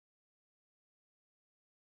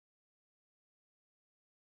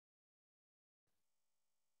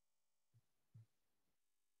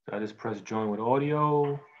So I just press join with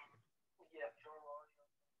audio.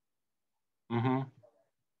 Mm-hmm.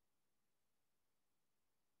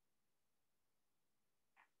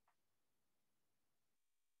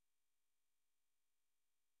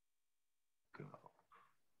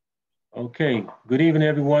 Okay, good evening,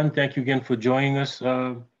 everyone. Thank you again for joining us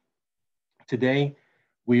today.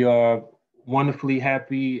 We are wonderfully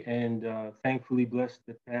happy and thankfully blessed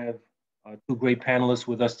to have two great panelists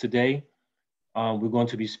with us today. We're going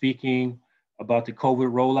to be speaking about the COVID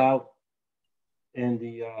rollout and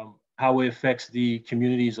how it affects the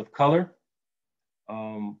communities of color.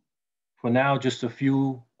 Um, for now, just a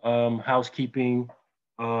few housekeeping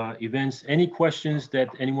events. Any questions that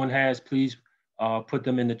anyone has, please put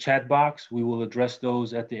them in the chat box. We will address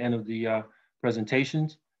those at the end of the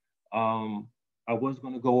presentations. I was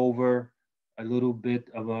going to go over a little bit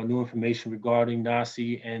of new information regarding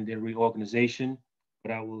NACI and their reorganization,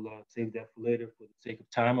 but I will save that for later for the sake of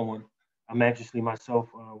time. I'm anxiously myself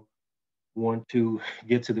want to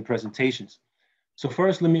get to the presentations. So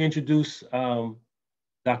first, let me introduce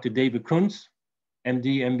Dr. David Kountz,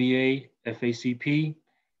 MD, MBA, FACP.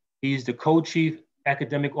 He's the co-chief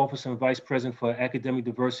academic officer and vice president for academic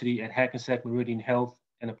diversity at Hackensack Meridian Health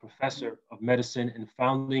and a professor of medicine and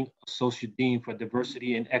founding associate dean for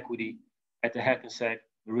diversity and equity at the Hackensack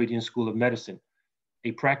Meridian School of Medicine.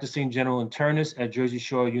 A practicing general internist at Jersey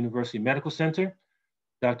Shore University Medical Center.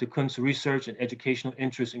 Dr. Kountz's research and educational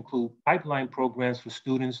interests include pipeline programs for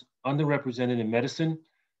students underrepresented in medicine,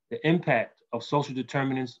 the impact of social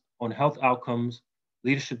determinants on health outcomes,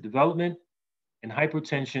 leadership development, and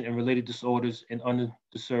hypertension and related disorders in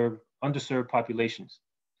underserved populations.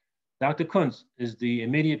 Dr. Kountz is the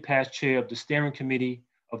immediate past chair of the steering committee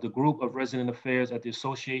of the Group of Resident Affairs at the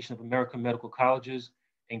Association of American Medical Colleges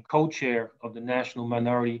and co-chair of the National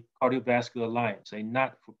Minority Cardiovascular Alliance, a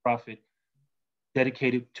not-for-profit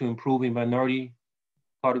dedicated to improving minority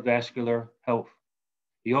cardiovascular health.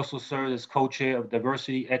 He also served as co-chair of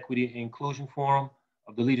Diversity, Equity, and Inclusion Forum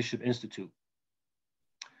of the Leadership Institute.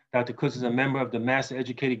 Dr. Kountz is a member of the Master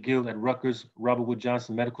Educated Guild at Rutgers Robert Wood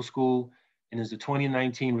Johnson Medical School and is the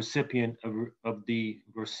 2019 recipient of the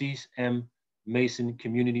Vercees M. Mason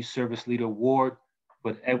Community Service Leader Award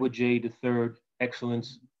for the Edward J. III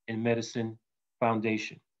Excellence in Medicine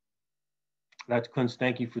Foundation. Dr. Kountz,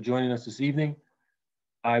 thank you for joining us this evening.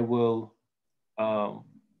 I will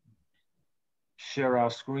share our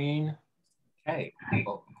screen. Okay,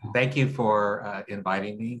 well, thank you for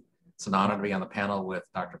inviting me. It's an honor to be on the panel with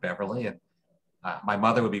Dr. Beverley, and my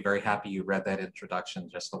mother would be very happy you read that introduction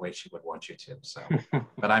just the way she would want you to. So,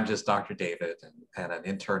 but I'm just Dr. David and an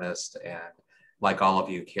internist, and like all of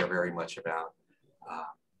you, care very much about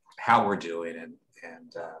how we're doing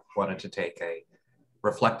and wanted to take a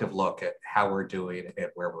reflective look at how we're doing and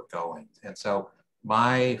where we're going. And so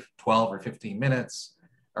my 12 or 15 minutes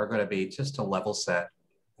are going to be just to level set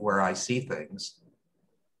where I see things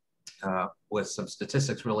with some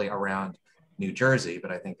statistics really around New Jersey,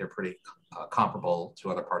 but I think they're pretty comparable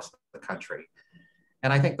to other parts of the country.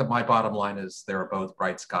 And I think that my bottom line is there are both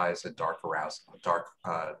bright skies and dark clouds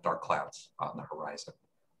on the horizon.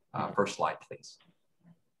 First slide, please.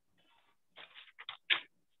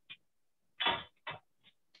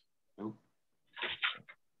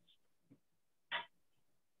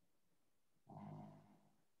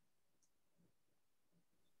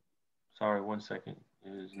 Sorry, 1 second.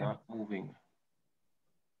 It is not moving.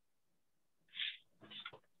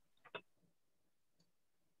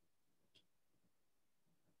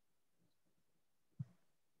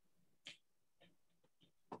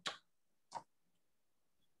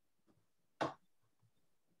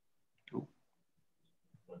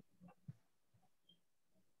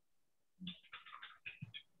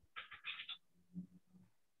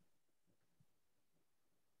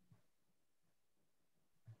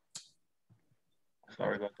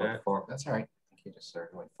 Sorry about that. That's all right. You just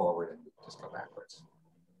start going forward and just go backwards.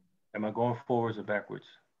 Am I going forwards or backwards?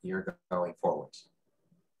 You're going forwards.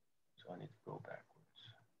 So I need to go backwards.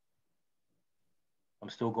 I'm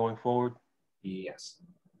still going forward? Yes.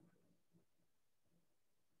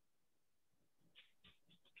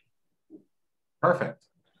 Perfect.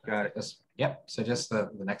 Got it. Yep. So just the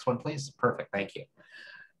next one, please. Perfect. Thank you.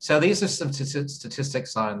 So these are some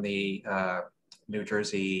statistics on the New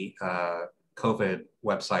Jersey COVID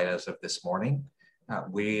website as of this morning.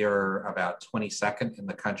 We are about 22nd in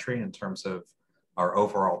the country in terms of our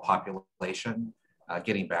overall population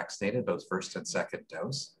getting vaccinated, both first and second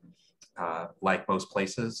dose. Like most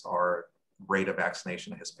places, our rate of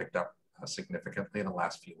vaccination has picked up significantly in the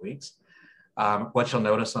last few weeks. What you'll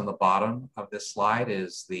notice on the bottom of this slide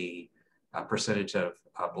is the percentage of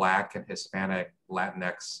Black and Hispanic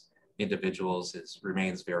Latinx individuals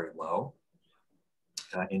remains very low.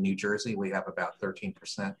 In New Jersey, we have about 13%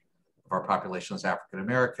 of our population is African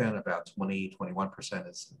American, about 21%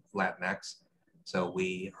 is Latinx. So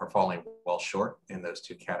we are falling well short in those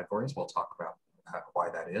two categories. We'll talk about why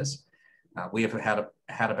that is. We have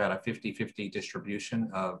had about a 50-50 distribution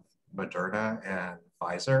of Moderna and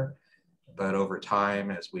Pfizer, but over time,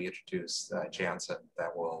 as we introduce Janssen,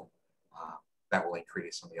 that will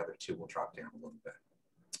increase, and the other two will drop down a little bit.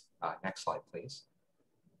 Next slide, please.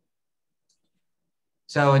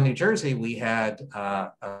 So in New Jersey, we had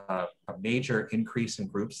a major increase in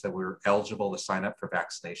groups that were eligible to sign up for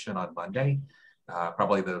vaccination on Monday.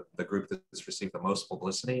 Probably the group that's received the most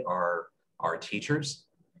publicity are teachers.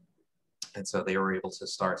 And so they were able to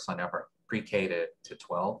start signing up our pre-K to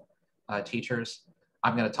 12 teachers.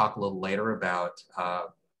 I'm going to talk a little later about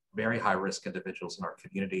very high-risk individuals in our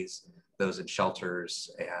communities, those in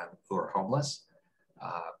shelters and who are homeless.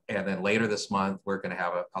 And then later this month, we're going to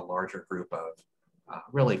have a larger group of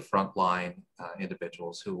really frontline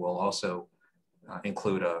individuals who will also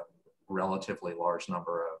include a relatively large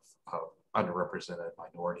number of underrepresented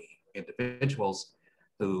minority individuals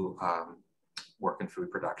who work in food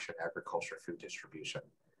production, agriculture, food distribution.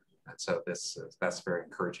 And so that's very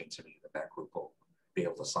encouraging to me that group will be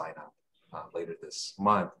able to sign up later this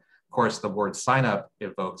month. Of course, the word sign up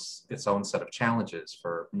evokes its own set of challenges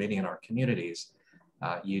for many in our communities.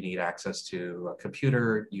 You need access to a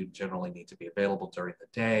computer. You generally need to be available during the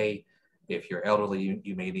day. If you're elderly,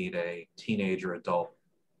 you may need a teenage or adult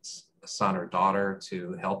son or daughter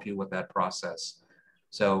to help you with that process.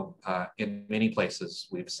 So in many places,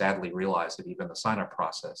 we've sadly realized that even the sign-up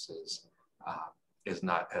process is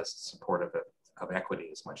not as supportive of equity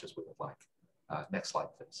as much as we would like. Next slide,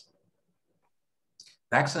 please.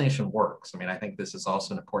 Vaccination works. I mean, I think this is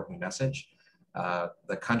also an important message.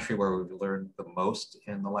 The country where we've learned the most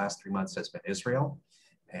in the last 3 months has been Israel.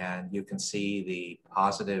 And you can see the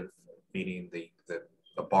positive, meaning the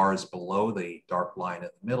bars below the dark line in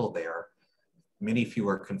the middle there, many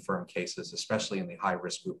fewer confirmed cases, especially in the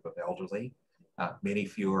high-risk group of elderly, many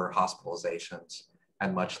fewer hospitalizations,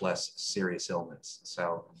 and much less serious illness.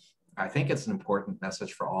 So I think it's an important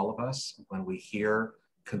message for all of us when we hear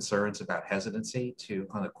concerns about hesitancy to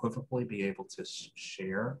unequivocally be able to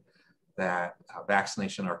share that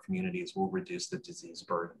vaccination in our communities will reduce the disease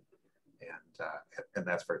burden. And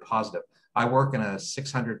that's very positive. I work in a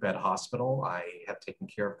 600-bed hospital. I have taken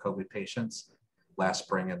care of COVID patients last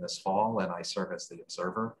spring and this fall, and I serve as the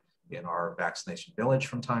observer in our vaccination village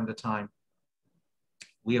from time to time.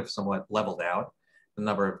 We have somewhat leveled out the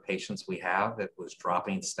number of patients we have. It was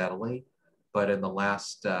dropping steadily, but in the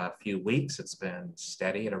last few weeks, it's been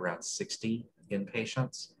steady at around 60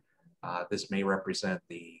 inpatients. This may represent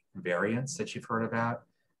the variants that you've heard about,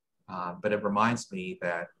 but it reminds me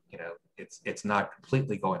that it's not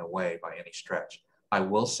completely going away by any stretch. I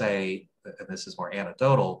will say, and this is more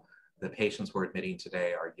anecdotal, the patients we're admitting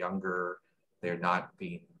today are younger. They're not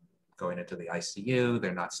going into the ICU.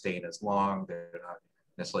 They're not staying as long. They're not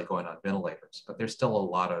necessarily going on ventilators, but there's still a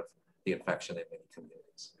lot of the infection in many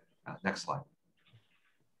communities. Next slide.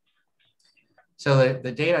 So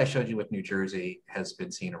the data I showed you with New Jersey has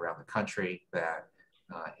been seen around the country that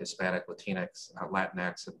Hispanic, Latinx,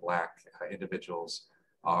 Latinx, and Black individuals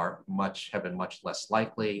have been much less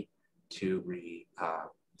likely to be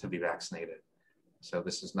vaccinated. So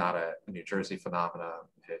this is not a New Jersey phenomenon.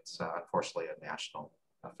 It's unfortunately a national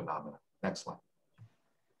phenomenon. Next slide.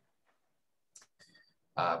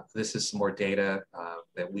 This is some more data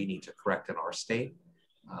that we need to correct in our state.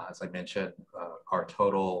 As I mentioned, our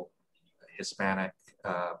total Hispanic,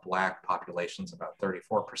 Black population is about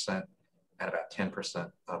 34%, and about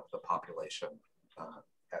 10% of the population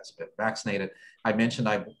has been vaccinated. I mentioned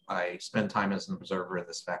I spend time as an observer in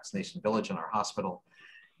this vaccination village in our hospital,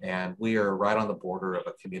 and we are right on the border of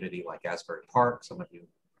a community like Asbury Park. Some of you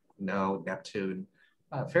know Neptune,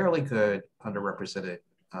 fairly good underrepresented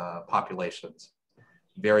populations.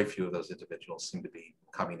 Very few of those individuals seem to be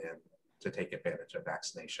coming in to take advantage of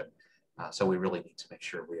vaccination. So we really need to make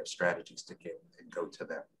sure we have strategies to get and go to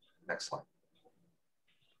them. Next slide.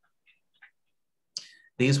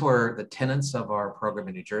 These were the tenets of our program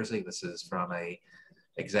in New Jersey. This is from an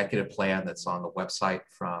executive plan that's on the website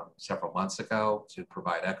from several months ago to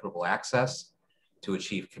provide equitable access, to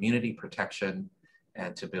achieve community protection,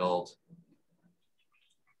 and to build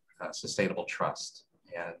sustainable trust.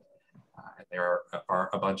 And there are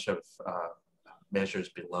a bunch of measures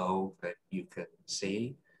below that you can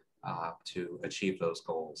see to achieve those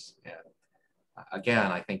goals. And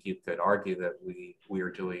again, I think you could argue that we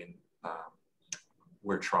are doing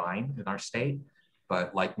we're trying in our state,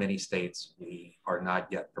 but like many states, we are not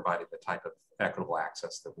yet providing the type of equitable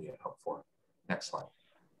access that we had hoped for. Next slide.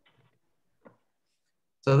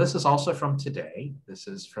 So this is also from today. This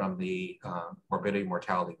is from the Morbidity and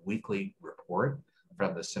Mortality Weekly Report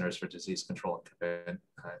from the Centers for Disease Control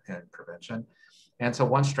and Prevention. And so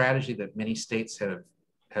one strategy that many states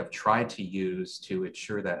have tried to use to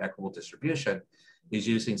ensure that equitable distribution is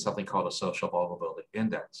using something called a social vulnerability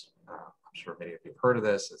index. I'm sure many of you have heard of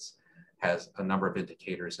this. It has a number of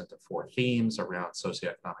indicators into 4 themes around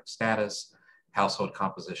socioeconomic status, household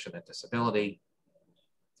composition and disability,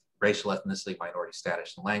 racial, ethnicity, minority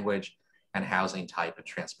status and language, and housing type and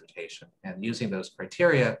transportation. And using those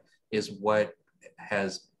criteria is what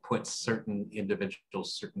has put certain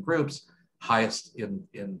individuals, certain groups, highest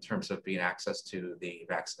in terms of being access to the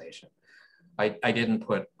vaccination. I didn't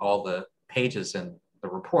put all the pages in the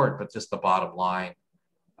report, but just the bottom line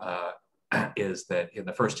is that in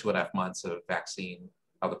the first 2.5 months of vaccine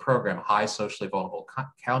of the program, high socially vulnerable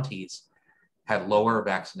counties had lower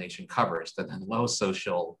vaccination coverage than low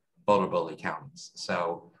social vulnerability counties.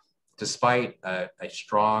 So despite a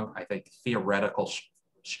strong, I think, theoretical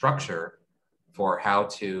structure for how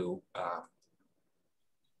to,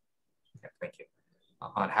 thank you,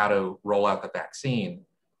 on how to roll out the vaccine,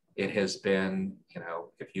 it has been,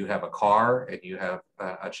 if you have a car and you have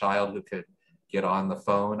a child who could get on the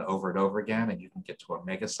phone over and over again and you can get to a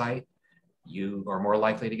mega site, you are more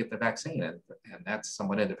likely to get the vaccine. And that's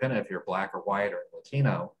somewhat independent if you're Black or white or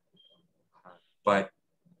Latino. But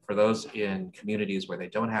for those in communities where they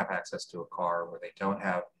don't have access to a car, where they don't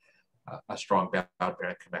have a strong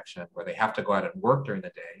broadband connection, where they have to go out and work during the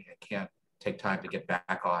day and can't take time to get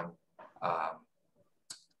back on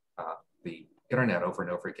the internet over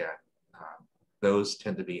and over again, those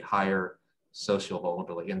tend to be higher social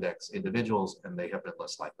vulnerability index individuals, and they have been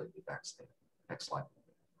less likely to be vaccinated. Next slide.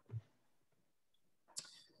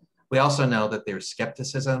 We also know that there's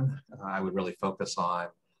skepticism. I would really focus on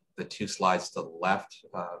the 2 slides to the left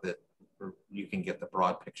that you can get the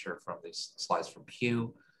broad picture from these slides from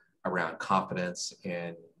Pew around confidence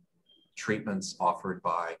in treatments offered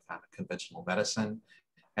by kind of conventional medicine.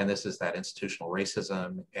 And this is that institutional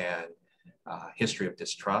racism and history of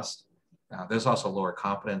distrust. There's also lower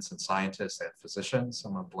confidence in scientists and physicians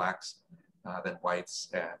among Blacks than whites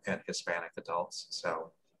and Hispanic adults.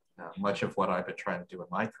 So much of what I've been trying to do in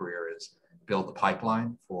my career is build the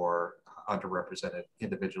pipeline for underrepresented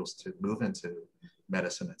individuals to move into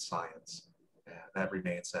medicine and science. And that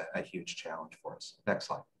remains a huge challenge for us. Next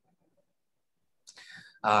slide.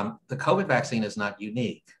 The COVID vaccine is not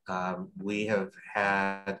unique. We have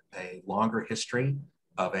had a longer history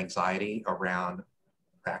of anxiety around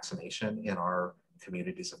vaccination in our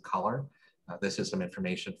communities of color. This is some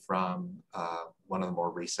information from one of the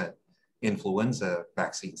more recent influenza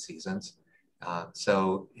vaccine seasons.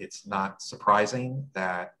 So it's not surprising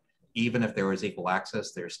that even if there was equal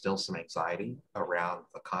access, there's still some anxiety around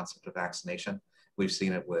the concept of vaccination. We've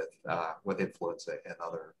seen it with influenza and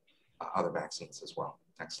other vaccines as well.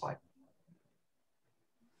 Next slide.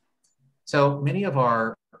 So many of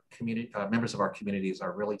our community members of our communities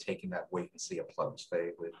are really taking that wait and see approach.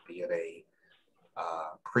 They would be at a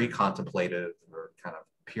pre-contemplative or kind of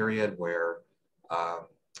period where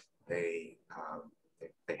they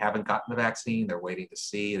haven't gotten the vaccine. They're waiting to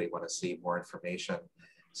see. They want to see more information.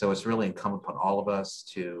 So it's really incumbent upon all of us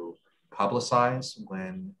to publicize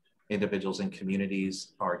when individuals in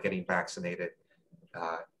communities are getting vaccinated.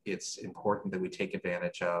 It's important that we take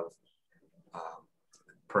advantage of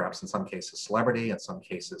perhaps in some cases celebrity, in some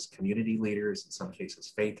cases community leaders, in some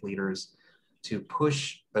cases faith leaders, to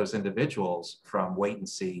push those individuals from wait and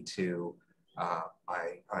see to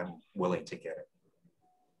I'm willing to get it.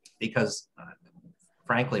 Because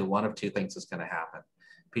frankly, one of 2 things is going to happen.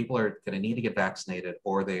 People are going to need to get vaccinated,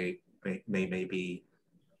 or they may be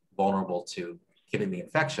vulnerable to getting the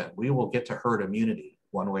infection. We will get to herd immunity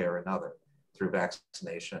one way or another through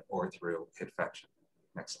vaccination or through infection.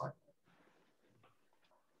 Next slide.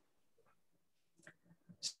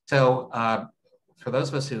 So for those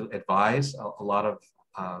of us who advise a lot of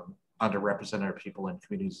underrepresented people in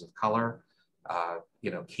communities of color,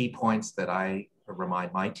 key points that I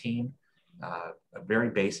remind my team, very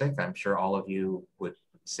basic. I'm sure all of you would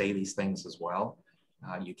say these things as well.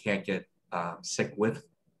 You can't get sick with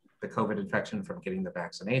the COVID infection from getting the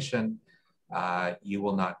vaccination. You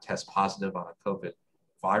will not test positive on a COVID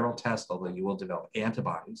viral test, although you will develop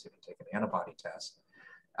antibodies if you take an antibody test.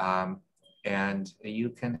 And you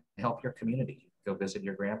can help your community. Go visit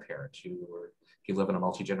your grandparents. If you live in a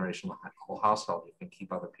multi-generational household, you can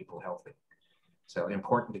keep other people healthy. So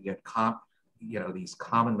important to get these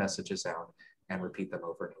common messages out and repeat them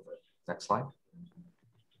over and over. Next slide.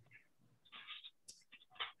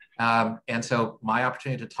 And so my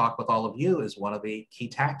opportunity to talk with all of you is one of the key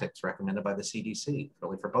tactics recommended by the CDC,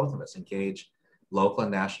 really for both of us. Engage local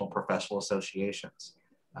and national professional associations.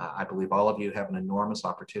 I believe all of you have an enormous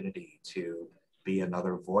opportunity to be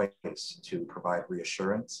another voice, to provide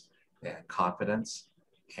reassurance and confidence.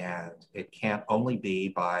 And it can't only be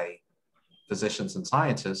by physicians and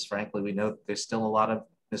scientists. Frankly, we know that there's still a lot of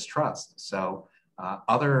mistrust. So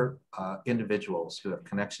other individuals who have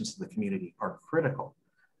connections to the community are critical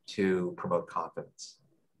to promote confidence.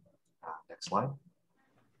 Next slide.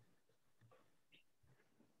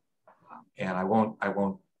 And I won't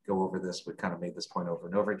go over this. We've kind of made this point over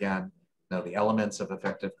and over again. Know the elements of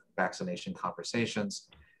effective vaccination conversations,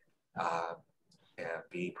 and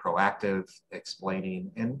be proactive,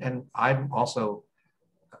 explaining. And I'm also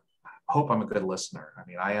hope I'm a good listener. I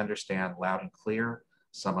mean, I understand loud and clear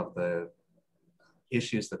some of the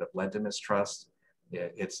issues that have led to mistrust.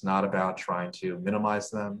 It's not about trying to minimize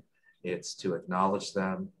them. It's to acknowledge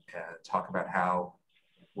them and talk about how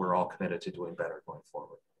we're all committed to doing better going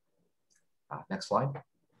forward. Next slide.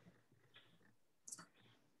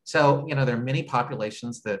 So, you know, there are many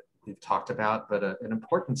populations that we've talked about, but an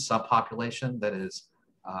important subpopulation that is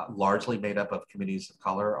largely made up of communities of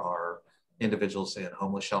color are individuals in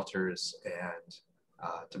homeless shelters and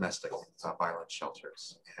domestic violence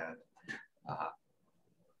shelters.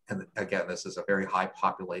 And again, this is a very high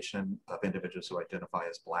population of individuals who identify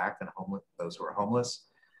as Black and homeless, those who are homeless.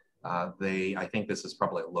 I think this is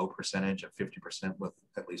probably a low percentage of 50% with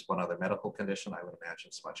at least one other medical condition. I would imagine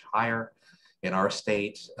it's much higher. In our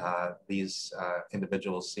state, these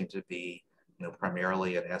individuals seem to be, you know,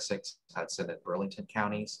 primarily in Essex, Hudson, and Burlington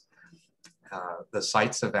counties. The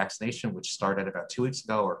sites of vaccination, which started about 2 weeks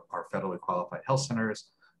ago, are federally qualified health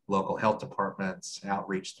centers, local health departments,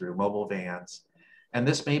 outreach through mobile vans. And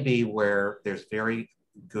this may be where there's very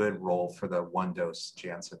good role for the one-dose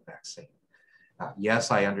Janssen vaccine.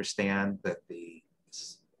 Yes, I understand that the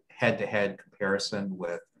head-to-head comparison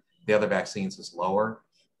with the other vaccines is lower.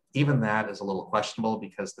 Even that is a little questionable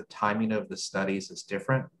because the timing of the studies is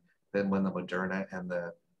different than when the Moderna and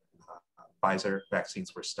the Pfizer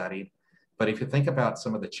vaccines were studied. But if you think about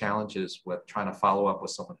some of the challenges with trying to follow up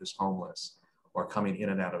with someone who's homeless or coming in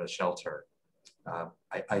and out of a shelter,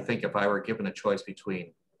 I think if I were given a choice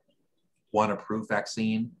between one approved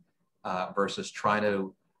vaccine versus trying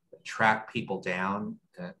to track people down,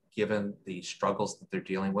 given the struggles that they're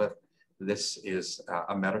dealing with, this is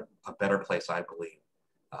a better place, I believe,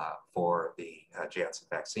 for the Janssen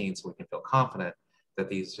vaccine, so we can feel confident that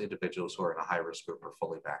these individuals who are in a high-risk group are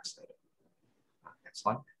fully vaccinated. Next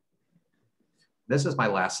slide. This is my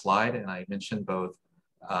last slide, and I mentioned both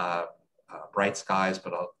bright skies,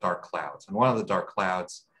 but dark clouds. And one of the dark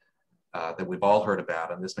clouds that we've all heard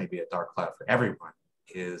about, and this may be a dark cloud for everyone,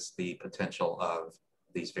 is the potential of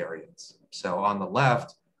these variants. So on the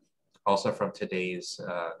left, also from today's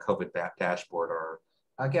COVID dashboard, are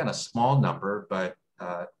again a small number, but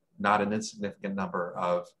not an insignificant number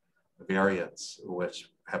of variants which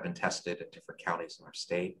have been tested in different counties in our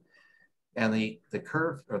state. And the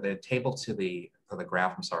curve, or the table to the, or the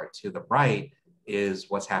graph, I'm sorry, to the right is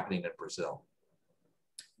what's happening in Brazil,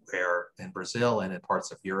 where in Brazil and in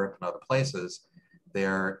parts of Europe and other places,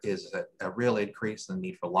 there is a real increase in the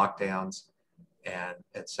need for lockdowns. And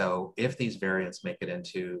so if these variants make it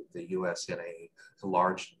into the US in a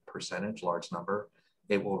large percentage, large number,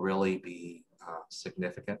 it will really be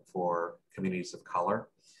significant for communities of color.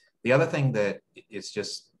 The other thing that is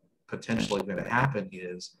just potentially going to happen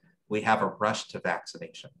is we have a rush to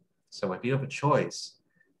vaccination. So if you have a choice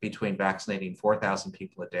between vaccinating 4,000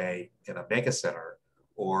 people a day in a mega center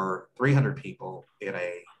or 300 people in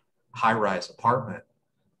a high-rise apartment,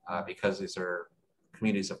 because these are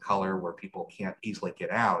communities of color where people can't easily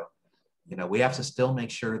get out, you know, we have to still make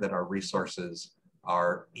sure that our resources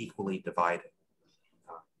are equally divided.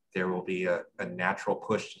 There will be a natural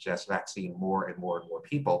push to just vaccine more and more and more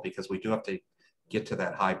people because we do have to get to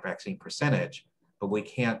that high vaccine percentage, but we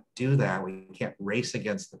can't do that. We can't race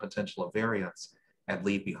against the potential of variants and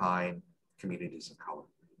leave behind communities of color.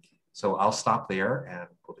 So I'll stop there and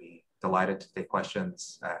we'll be delighted to take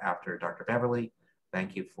questions after Dr. Beverley.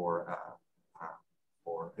 Thank you for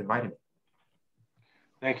inviting me.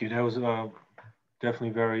 Thank you. That was definitely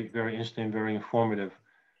very, very interesting, very informative.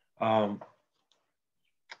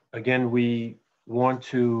 Again, we want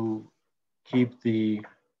to keep the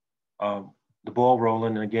ball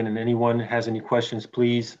rolling. And again, and anyone has any questions,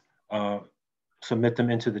 please submit them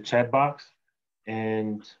into the chat box,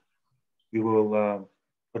 and we will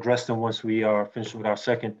address them once we are finished with our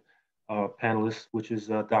second panelist, which is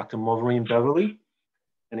Dr. Mauvareen Beverley,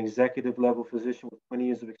 an executive level physician with 20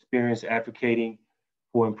 years of experience advocating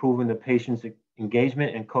for improving the patient's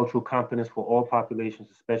engagement and cultural competence for all populations,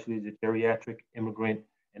 especially the geriatric, immigrant,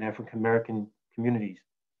 and African American communities.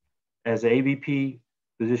 As the AVP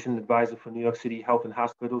physician advisor for New York City Health and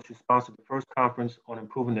Hospitals, she sponsored the first conference on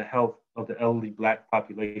improving the health of the elderly Black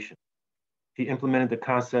population. She implemented the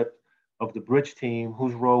concept of the Bridge Team,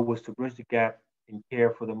 whose role was to bridge the gap in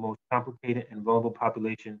care for the most complicated and vulnerable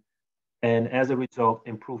population, and as a result,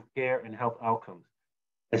 improve care and health outcomes.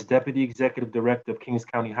 As Deputy Executive Director of Kings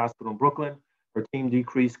County Hospital in Brooklyn, her team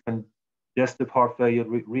decreased congestive heart failure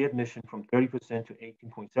readmission from 30% to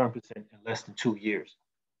 18.7% in less than 2 years.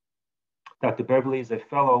 Dr. Beverley is a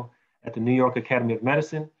fellow at the New York Academy of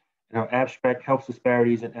Medicine, and her abstract Health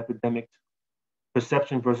Disparities and Epidemics,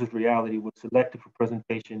 Perception versus Reality was selected for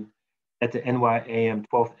presentation at the NYAM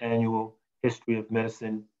 12th Annual History of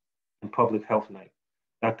Medicine and Public Health Night.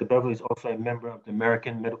 Dr. Beverley is also a member of the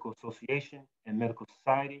American Medical Association and Medical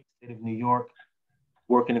Society, State of New York,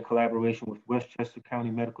 working in collaboration with Westchester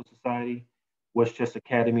County Medical Society, Westchester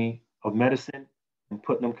Academy of Medicine, and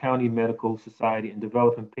Putnam County Medical Society in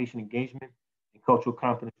developing patient engagement and cultural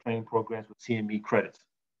competence training programs with CME credits.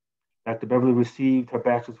 Dr. Beverley received her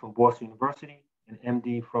bachelor's from Boston University and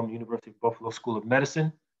MD from University of Buffalo School of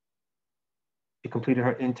Medicine. She completed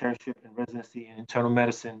her internship and residency in internal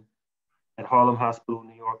medicine at Harlem Hospital,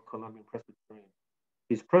 New York, Columbian Presbyterian.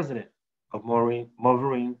 She's president of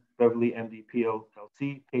Mauvareen Beverley, MD,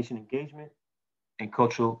 PLLC, patient engagement and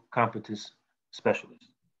cultural competence specialist.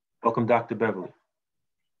 Welcome, Dr. Beverley.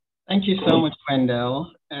 Thank you so much,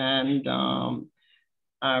 Wendell. And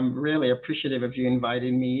I'm really appreciative of you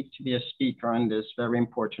inviting me to be a speaker on this very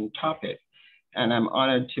important topic. And I'm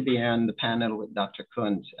honored to be on the panel with Dr.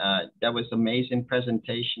 Kountz. That was an amazing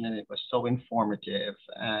presentation and it was so informative.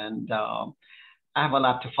 And I have a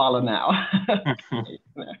lot to follow now.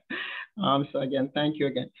 So again, thank you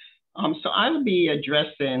again. So I'll be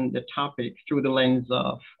addressing the topic through the lens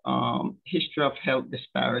of history of health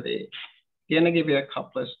disparity. I'm going to give you a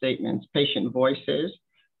couple of statements: patient voices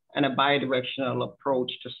and a bidirectional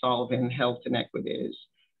approach to solving health inequities.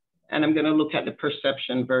 And I'm going to look at the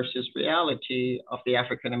perception versus reality of the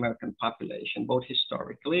African-American population, both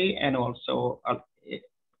historically and also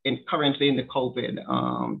currently in the COVID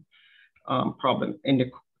problem, in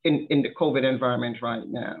the COVID environment right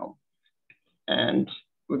now. And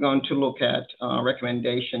we're going to look at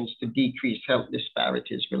recommendations to decrease health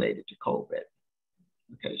disparities related to COVID.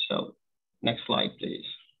 Okay, so next slide, please.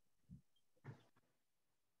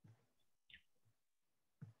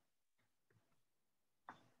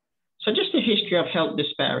 So just the history of health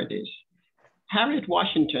disparities. Harriet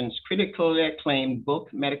Washington's critically acclaimed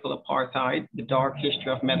book, Medical Apartheid, The Dark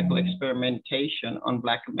History of Medical Experimentation on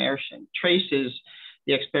Black Americans, traces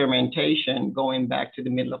the experimentation going back to the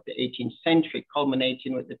middle of the 18th century,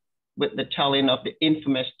 culminating with the telling of the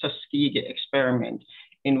infamous Tuskegee experiment,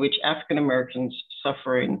 in which African Americans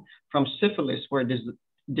suffering from syphilis were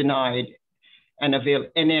denied an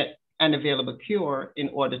available cure in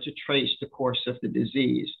order to trace the course of the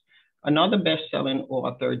disease. Another best-selling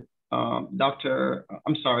author,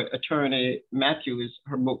 Attorney Matthews,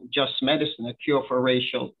 her book, Just Medicine, A Cure for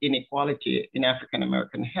Racial Inequality in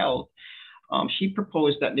African-American Health, she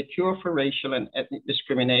proposed that the cure for racial and ethnic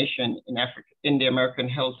discrimination in the American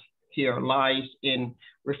health care lies in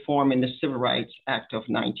reforming the Civil Rights Act of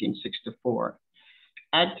 1964.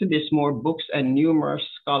 Add to this more books and numerous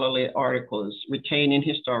scholarly articles detailing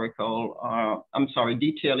historical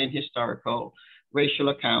racial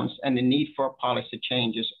accounts and the need for policy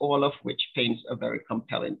changes, all of which paints a very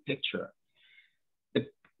compelling picture.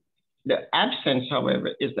 The absence, however,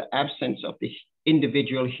 is the absence of the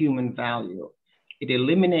individual human value. It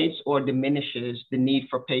eliminates or diminishes the need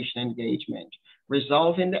for patient engagement.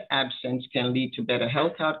 Resolving the absence can lead to better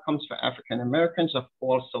health outcomes for African Americans of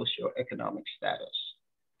all socioeconomic status.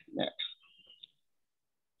 Next.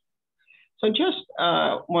 So just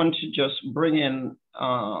want to just bring in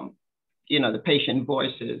the patient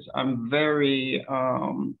voices. I'm very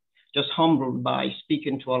just humbled by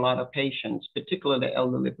speaking to a lot of patients, particularly the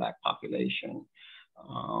elderly Black population.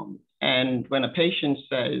 And when a patient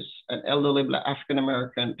says, an elderly Black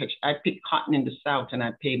African-American, I picked cotton in the South and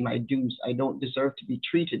I paid my dues, I don't deserve to be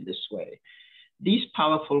treated this way. These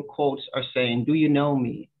powerful quotes are saying, do you know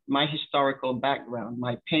me, my historical background,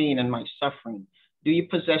 my pain and my suffering? Do you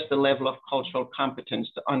possess the level of cultural competence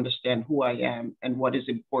to understand who I am and what is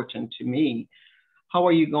important to me? How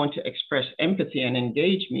are you going to express empathy and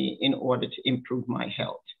engage me in order to improve my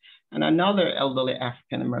health? And another elderly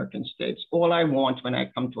African-American states, all I want when I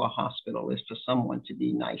come to a hospital is for someone to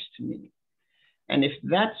be nice to me. And if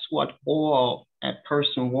that's what all a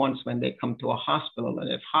person wants when they come to a hospital, and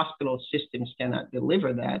if hospital systems cannot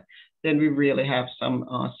deliver that, then we really have some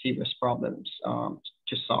serious problems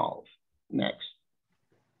to solve. Next.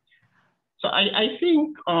 So I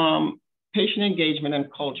think patient engagement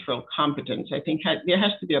and cultural competence, I think there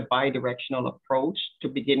has to be a bi-directional approach to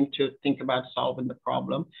begin to think about solving the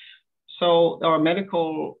problem. So our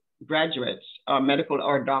medical graduates,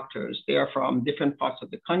 our doctors, they are from different parts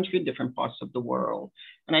of the country, different parts of the world.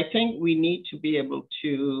 And I think we need to be able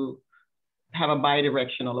to have a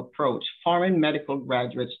bi-directional approach. Foreign medical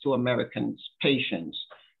graduates to American patients,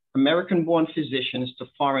 American-born physicians to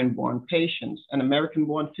foreign-born patients, and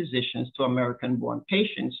American-born physicians to American-born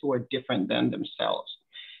patients who are different than themselves.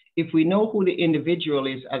 If we know who the individual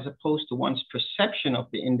is as opposed to one's perception of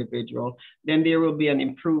the individual, then there will be an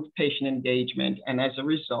improved patient engagement and as a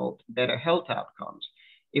result, better health outcomes.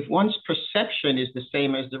 If one's perception is the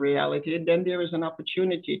same as the reality, then there is an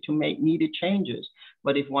opportunity to make needed changes.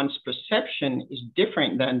 But if one's perception is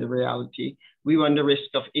different than the reality, we run the risk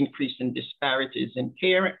of increasing disparities in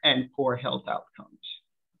care and poor health outcomes.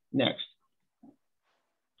 Next.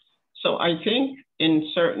 So I think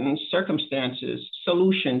in certain circumstances,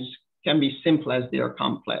 solutions can be simple as they are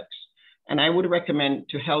complex. And I would recommend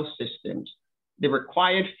to health systems, the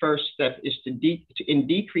required first step is in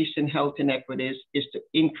decreasing health inequities is to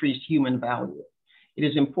increase human value. It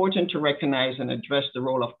is important to recognize and address the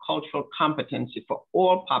role of cultural competency for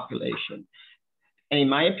all population. And in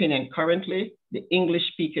my opinion, currently, the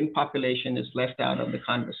English-speaking population is left out of the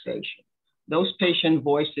conversation. Those patient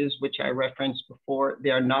voices, which I referenced before, they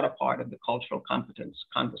are not a part of the cultural competence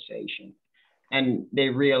conversation. And they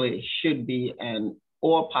really should be, and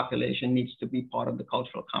all population needs to be part of the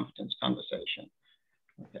cultural competence conversation.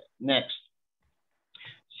 Okay, next.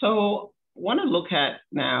 So I want to look at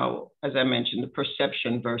now, as I mentioned, the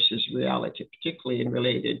perception versus reality, particularly in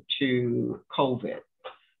related to COVID.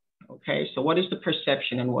 Okay, so what is the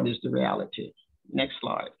perception and what is the reality? Next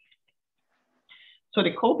slide. So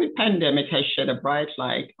the COVID pandemic has shed a bright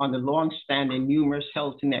light on the long-standing numerous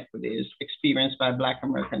health inequities experienced by Black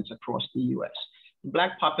Americans across the US. The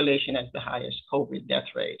Black population has the highest COVID death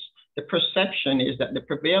rates. The perception is that the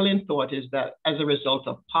prevailing thought is that as a result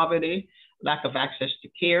of poverty, lack of access to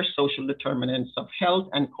care, social determinants of health,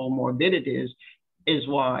 and comorbidities is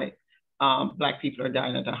why Black people are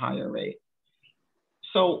dying at a higher rate.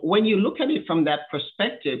 So when you look at it from that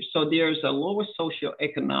perspective, so there's a lower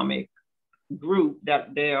socioeconomic group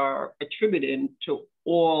that they are attributing to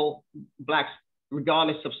all Blacks,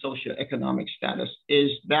 regardless of socioeconomic status. Is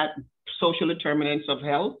that social determinants of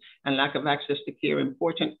health and lack of access to care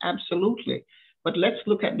important? Absolutely. But let's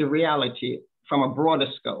look at the reality from a broader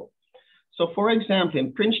scope. So for example,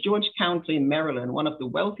 in Prince George County in Maryland, one of the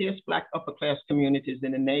wealthiest Black upper class communities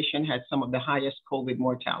in the nation had some of the highest COVID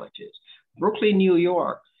mortalities. Brooklyn, New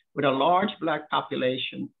York, with a large Black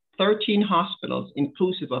population, 13 hospitals,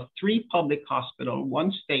 inclusive of 3 public hospitals,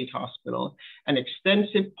 1 state hospital, and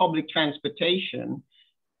extensive public transportation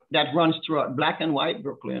that runs throughout Black and white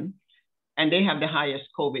Brooklyn, and they have the highest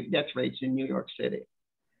COVID death rates in New York City.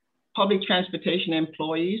 Public transportation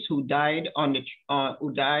employees who died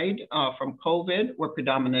from COVID were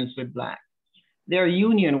predominantly Black. They're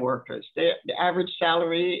union workers. The average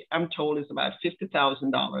salary, I'm told, is about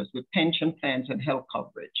 $50,000 with pension plans and health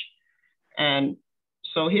coverage. And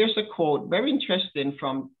so here's a quote, very interesting,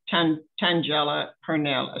 from Tangela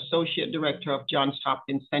Purnell, Associate Director of Johns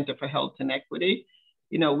Hopkins Center for Health and Equity.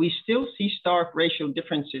 You know, we still see stark racial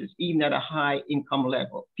differences even at a high income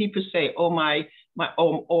level. People say,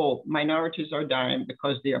 oh, minorities are dying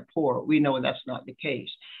because they are poor. We know that's not the case.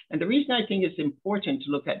 And the reason I think it's important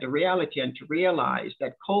to look at the reality and to realize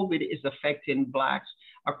that COVID is affecting Blacks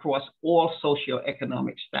across all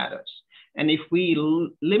socioeconomic status. And if we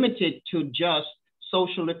limit it to just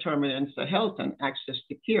social determinants of health and access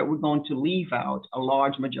to care, we're going to leave out a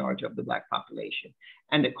large majority of the Black population.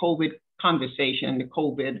 And the COVID conversation, the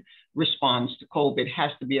COVID response to COVID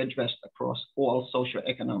has to be addressed across all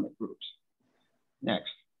socioeconomic groups.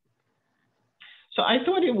 Next. So I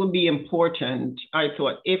thought it would be important,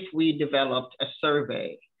 if we developed a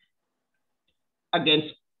survey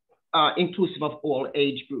against inclusive of all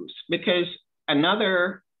age groups, because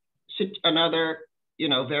another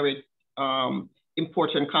very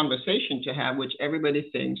important conversation to have, which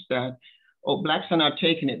everybody thinks that, oh, Blacks are not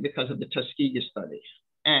taking it because of the Tuskegee study.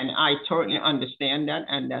 And I totally understand that,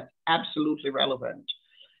 and that's absolutely relevant.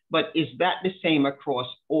 But is that the same across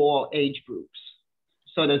all age groups?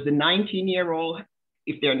 So does the 19-year-old,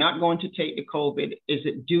 If they're not going to take the COVID, is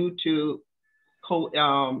it due to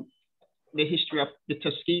the history of the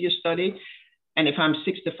Tuskegee study? And if I'm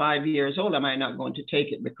 65 years old, am I not going to take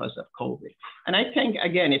it because of COVID? And I think,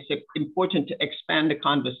 again, it's important to expand the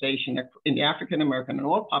conversation in the African American and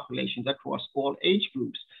all populations across all age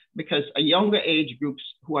groups, because a younger age groups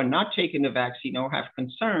who are not taking the vaccine or have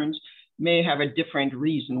concerns may have a different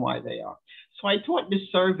reason why they are. So I thought this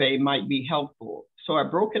survey might be helpful. So I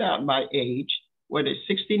broke it out by age, whether it's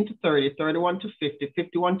 16 to 30, 31 to 50,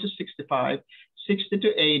 51 to 65, 60 to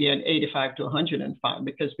 80, and 85 to 105,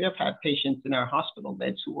 because we have had patients in our hospital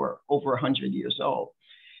beds who were over 100 years old.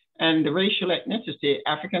 And the racial ethnicity,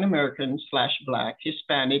 African American / Black,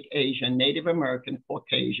 Hispanic, Asian, Native American,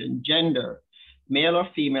 Caucasian, gender, male or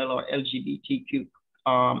female, or LGBTQ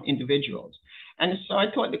individuals. And so I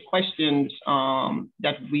thought the questions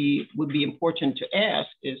that we would be important to ask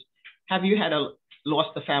is, have you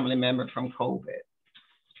lost a family member from COVID?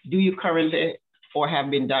 Do you currently or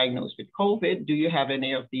have been diagnosed with COVID? Do you have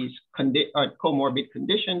any of these comorbid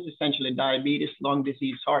conditions, essentially diabetes, lung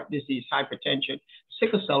disease, heart disease, hypertension,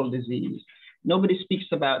 sickle cell disease? Nobody speaks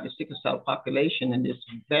about the sickle cell population in this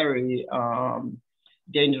very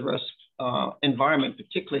dangerous environment,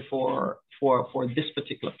 particularly for this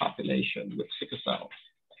particular population with sickle cell.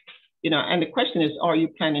 And the question is, are you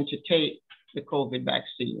planning to take the COVID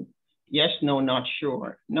vaccine? Yes, no, not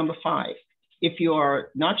sure. Number 5, if you are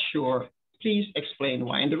not sure, please explain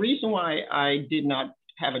why. And the reason why I did not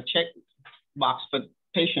have a check box for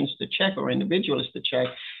patients to check or individuals to check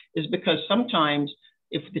is because sometimes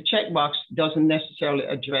if the checkbox doesn't necessarily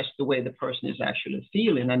address the way the person is actually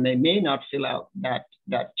feeling, and they may not fill out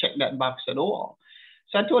check that box at all.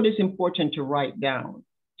 So I thought it's important to write down,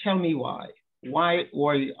 tell me why. Why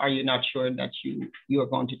are you not sure that you are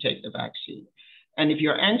going to take the vaccine? And if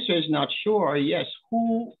your answer is not sure, yes,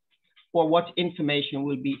 who or what information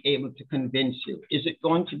will be able to convince you? Is it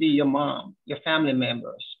going to be your mom, your family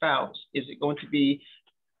member, spouse? Is it going to be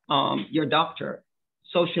your doctor,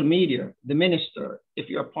 social media, the minister? If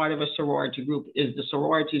you're a part of a sorority group, is the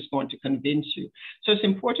sorority going to convince you? So it's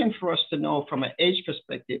important for us to know from an age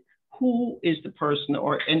perspective, who is the person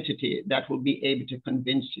or entity that will be able to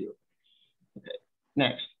convince you? Okay,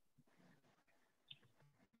 next.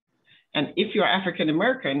 And if you're African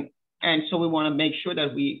American, and so we want to make sure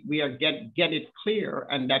that we get it clear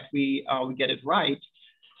and that we get it right.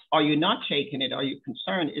 Are you not taking it? Are you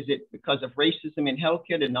concerned? Is it because of racism in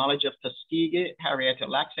healthcare, the knowledge of Tuskegee, Henrietta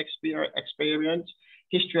Lacks experience,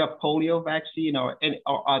 history of polio vaccine, or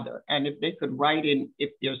other? And if they could write in if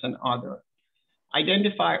there's an other.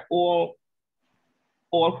 Identify all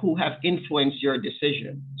who have influenced your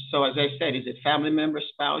decision. So as I said, is it family member,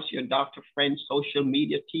 spouse, your doctor, friend, social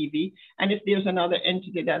media, TV? And if there's another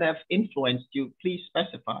entity that have influenced you, please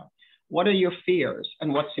specify. What are your fears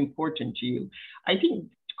and what's important to you? I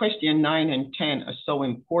think question 9 and 10 are so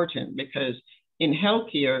important because in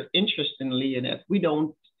healthcare, interestingly enough, we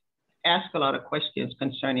don't ask a lot of questions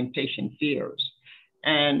concerning patient fears.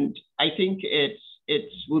 And I think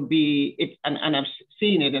and I've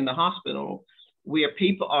seen it in the hospital, where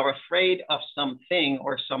people are afraid of something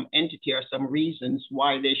or some entity or some reasons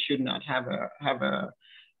why they should not have a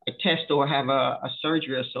test or have a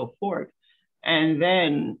surgery or so forth. And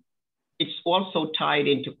then it's also tied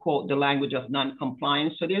into, quote, the language of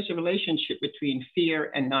non-compliance. So there's a relationship between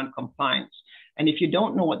fear and non-compliance. And if you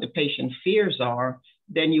don't know what the patient's fears are,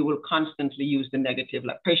 then you will constantly use the negative,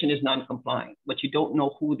 like patient is non-compliant, but you don't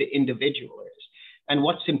know who the individual is. And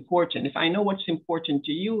what's important. If I know what's important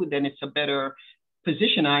to you, then it's a better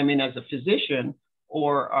position I'm in as a physician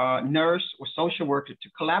or a nurse or social worker to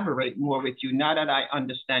collaborate more with you, now that I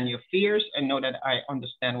understand your fears and know that I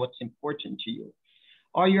understand what's important to you.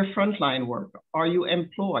 Are you a frontline worker? Are you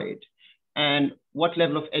employed? And what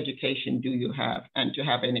level of education do you have? And to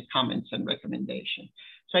have any comments and recommendations.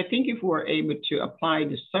 So I think if we're able to apply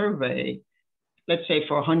the survey, let's say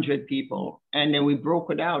for 100 people, and then we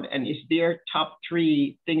broke it out, and is there top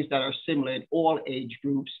 3 things that are similar in all age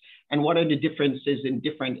groups, and what are the differences in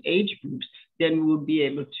different age groups, then we'll be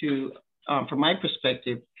able to, from my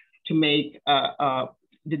perspective, to make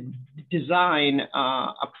design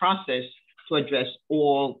a process to address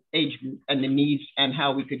all age groups and the needs and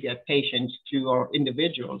how we could get patients or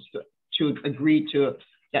individuals to agree to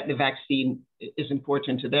that the vaccine is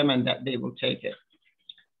important to them and that they will take it.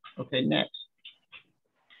 Okay, next.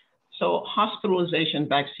 So hospitalization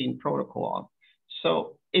vaccine protocol.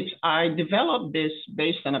 So I developed this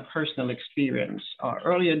based on a personal experience.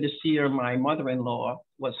 Earlier this year, my mother-in-law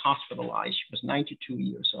was hospitalized. She was 92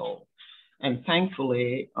 years old. And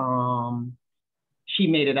thankfully, she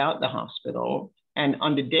made it out the hospital. And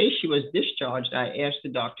on the day she was discharged, I asked the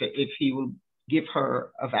doctor if he would give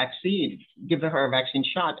her a vaccine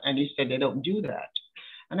shot. And he said, they don't do that.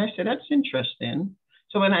 And I said, that's interesting.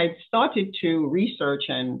 So when I started to research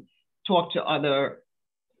and talk to other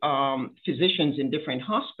physicians in different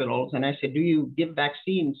hospitals, and I said, do you give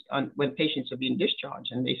vaccines when patients are being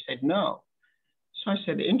discharged? And they said, no. So I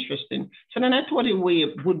said, interesting. So then I thought it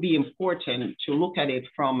would be important to look at it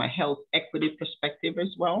from a health equity perspective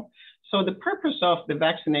as well. So the purpose of the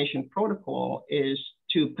vaccination protocol is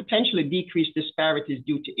to potentially decrease disparities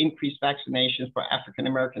due to increased vaccinations for African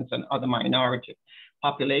Americans and other minority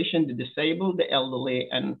population, the disabled, the elderly,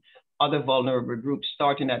 and other vulnerable groups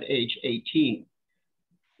starting at age 18.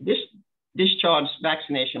 This discharge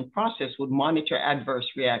vaccination process would monitor adverse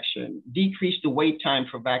reaction, decrease the wait time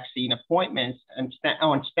for vaccine appointments, and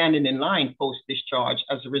standing in line post-discharge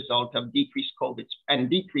as a result of decreased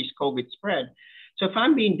COVID spread. So if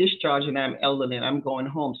I'm being discharged and I'm elderly and I'm going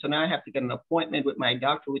home, so now I have to get an appointment with my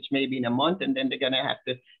doctor, which may be in a month, and then they're gonna have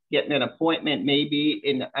to get me an appointment maybe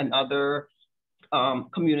in another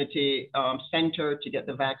community center to get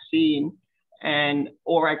the vaccine.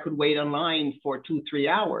 Or I could wait online for 2-3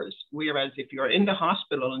 hours. Whereas if you're in the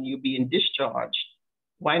hospital and you're being discharged,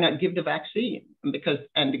 why not give the vaccine? Because,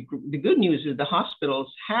 and the good news is the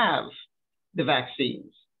hospitals have the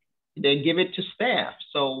vaccines. They give it to staff.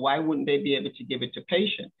 So why wouldn't they be able to give it to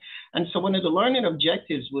patients? And so one of the learning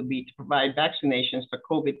objectives would be to provide vaccinations for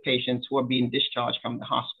COVID patients who are being discharged from the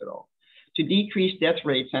hospital, to decrease death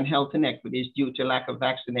rates and health inequities due to lack of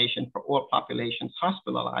vaccination for all populations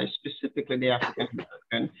hospitalized, specifically the African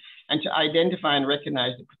American, and to identify and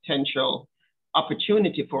recognize the potential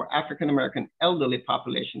opportunity for African American elderly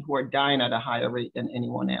population who are dying at a higher rate than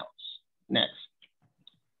anyone else. Next.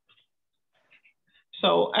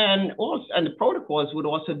 So, and the protocols would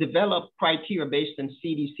also develop criteria based on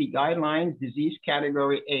CDC guidelines, disease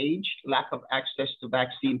category, age, lack of access to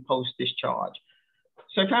vaccine post-discharge.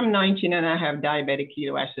 So if I'm 19 and I have diabetic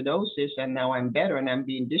ketoacidosis and now I'm better and I'm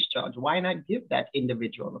being discharged, why not give that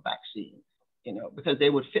individual a vaccine? You know, because they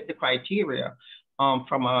would fit the criteria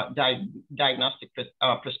from a diagnostic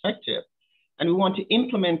perspective. And we want to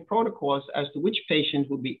implement protocols as to which patients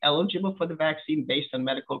will be eligible for the vaccine based on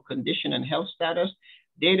medical condition and health status,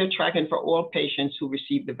 data tracking for all patients who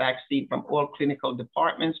receive the vaccine from all clinical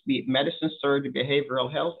departments, be it medicine, surgery,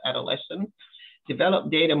 behavioral health, adolescent,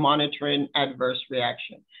 develop data monitoring adverse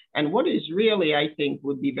reaction. And what is really, I think,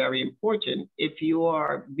 would be very important if you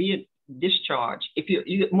are being discharged,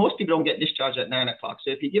 most people don't get discharged at 9 o'clock.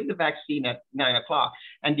 So if you give the vaccine at 9 o'clock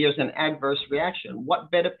and there's an adverse reaction,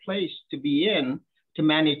 what better place to be in to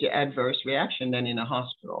manage the adverse reaction than in a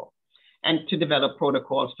hospital? And to develop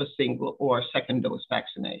protocols for single or second dose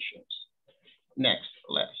vaccinations. Next,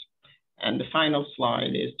 Les. And the final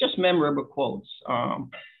slide is just memorable quotes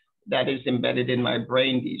that is embedded in my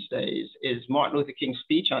brain these days is Martin Luther King's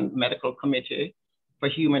speech on Medical Committee for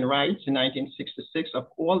Human Rights in 1966, of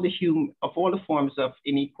all the forms of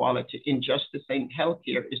inequality, injustice in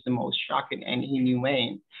healthcare is the most shocking and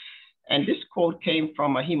inhumane. And this quote came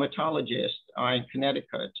from a hematologist in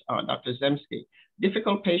Connecticut, Dr. Zemsky.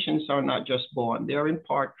 Difficult patients are not just born, they are in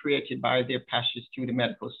part created by their passage through the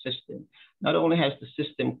medical system. Not only has the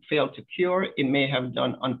system failed to cure, it may have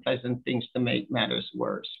done unpleasant things to make matters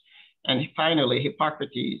worse. And finally,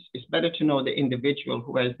 Hippocrates, it's better to know the individual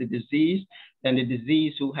who has the disease than the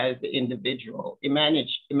disease who has the individual. Imagine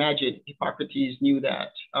Hippocrates knew that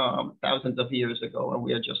thousands of years ago, and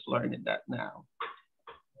we are just learning that now.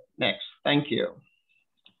 Next, thank you.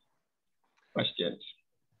 Questions?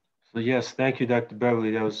 So yes, thank you, Dr.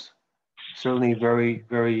 Beverley. That was certainly very,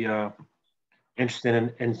 very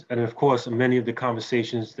interesting. And of course, many of the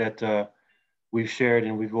conversations that we've shared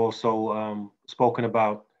and we've also spoken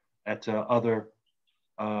about at other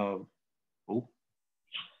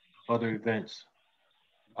events.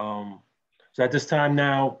 So at this time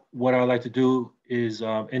now, what I'd like to do is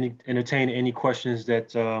entertain any questions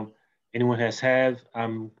that anyone has had.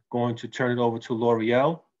 I'm going to turn it over to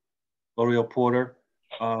L'Oreal Porter,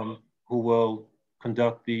 who will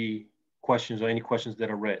conduct the questions or any questions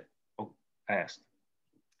that are read or asked.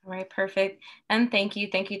 All right, perfect. And thank you,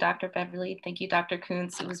 Dr. Beverley. Thank you, Dr.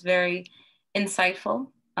 Kountz. It was very insightful,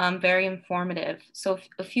 very informative. So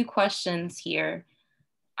a few questions here.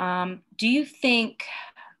 Do you think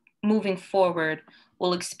moving forward,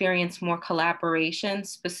 we'll experience more collaboration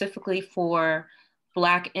specifically for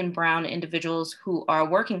Black and Brown individuals who are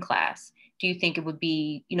working class? Do you think it would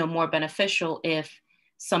be, more beneficial if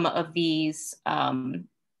some of these,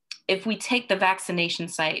 if we take the vaccination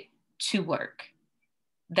site to work?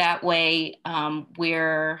 That way,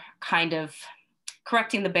 we're kind of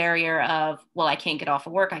correcting the barrier of, well, I can't get off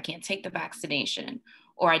of work, I can't take the vaccination,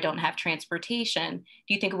 or I don't have transportation,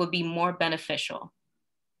 do you think it would be more beneficial?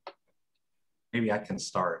 Maybe I can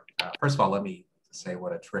start. First of all, let me say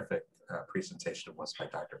what a terrific presentation was by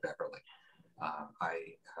Dr. Beverley.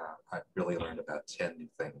 I really learned about 10 new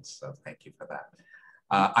things, so thank you for that.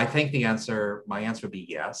 I think my answer would be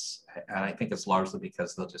yes, and I think it's largely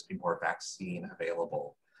because there'll just be more vaccine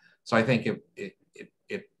available. So I think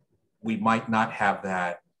we might not have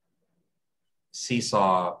that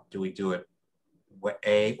seesaw, do we do it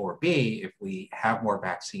A or B? If we have more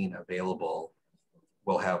vaccine available,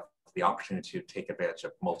 we'll have the opportunity to take advantage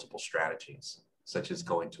of multiple strategies, such as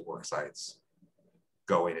going to work sites,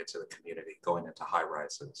 going into the community, going into high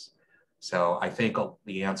rises. So I think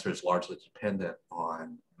the answer is largely dependent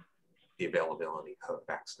on the availability of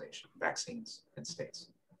vaccines in states.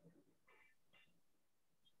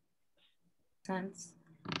 Sense.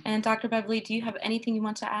 And Dr. Beverley, do you have anything you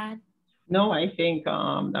want to add? No, I think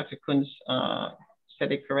Dr. Kountz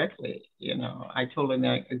said it correctly. You know, I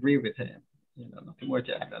totally agree with him. You know, nothing more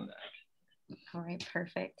to add on that. All right,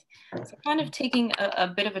 perfect. So kind of taking a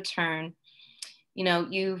bit of a turn, you know,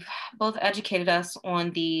 you've both educated us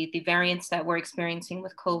on the variants that we're experiencing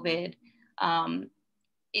with COVID.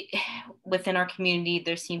 Within our community,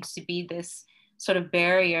 there seems to be this sort of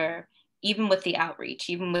barrier, even with the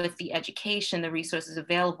outreach, even with the education, the resources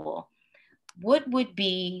available. What would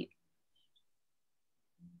be,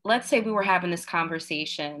 let's say we were having this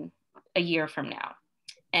conversation a year from now,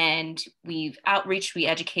 and we've outreached, we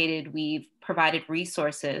educated, we've provided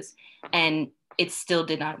resources, and it still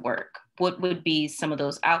did not work. What would be some of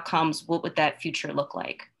those outcomes? What would that future look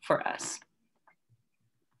like for us?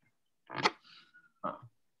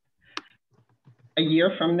 A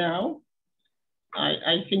year from now,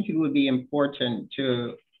 I think it would be important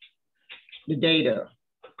to, the data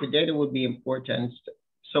would be important.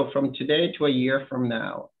 So from today to a year from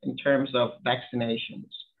now, in terms of vaccinations,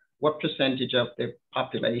 what percentage of the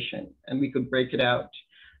population, and we could break it out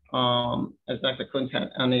as Dr. Kountz had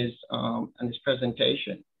on his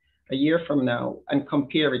presentation, a year from now, and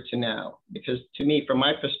compare it to now. Because to me, from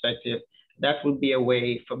my perspective, that would be a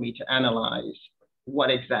way for me to analyze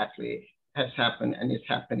what exactly has happened and is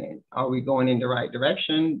happening. Are we going in the right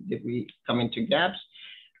direction? Did we come into gaps?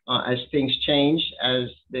 As things change, as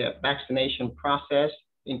the vaccination process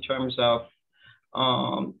in terms of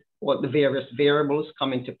what the various variables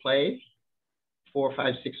come into play 4,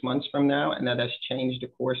 5, 6 months from now, and that has changed the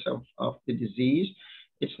course of the disease,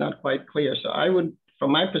 it's not quite clear. So I would,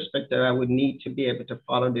 from my perspective, I would need to be able to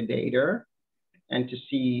follow the data and to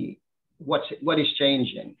see what is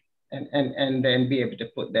changing, and then be able to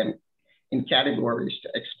put them in categories to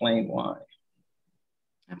explain why.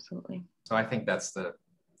 Absolutely. So I think that's the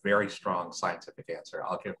very strong scientific answer.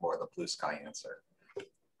 I'll give more of the blue sky answer.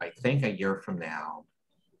 I think a year from now,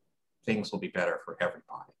 things will be better for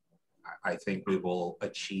everybody. I think we will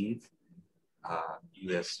achieve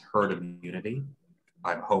this herd immunity.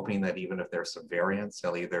 I'm hoping that even if there's some variants,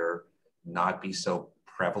 they'll either not be so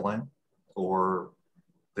prevalent, or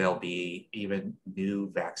there'll be even new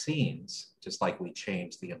vaccines, just like we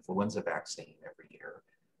change the influenza vaccine every year.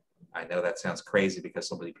 I know that sounds crazy because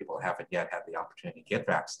so many people haven't yet had the opportunity to get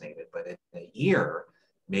vaccinated, but in a year,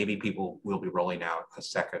 maybe people will be rolling out a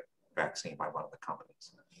second vaccine by one of the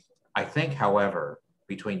companies. I think, however,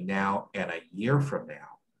 between now and a year from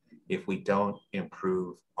now, if we don't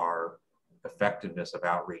improve our effectiveness of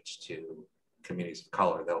outreach to communities of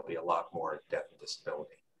color, there'll be a lot more death and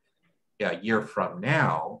disability. Yeah, a year from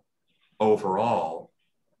now, overall,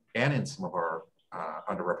 and in some of our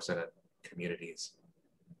underrepresented communities,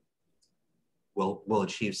 we'll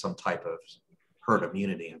achieve some type of herd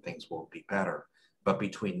immunity and things will be better. But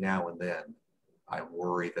between now and then, I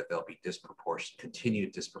worry that there'll be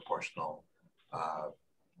continued disproportional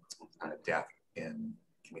death in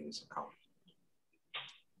communities of color.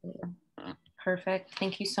 Perfect.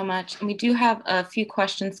 Thank you so much. And we do have a few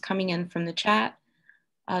questions coming in from the chat.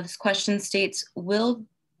 This question states, will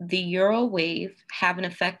the Euro wave have an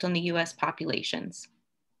effect on the US populations?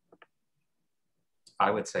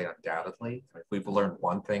 I would say undoubtedly. If we've learned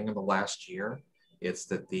one thing in the last year, it's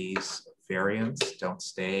that these variants don't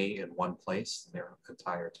stay in one place their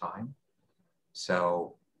entire time.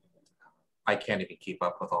 So I can't even keep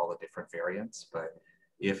up with all the different variants, but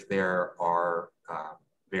if there are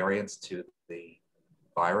variants to the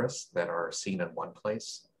virus that are seen in one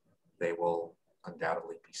place, they will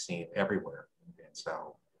undoubtedly be seen everywhere. And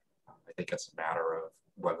so I think it's a matter of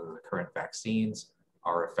whether the current vaccines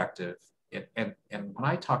are effective. And when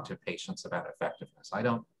I talk to patients about effectiveness,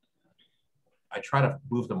 I try to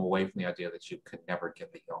move them away from the idea that you could never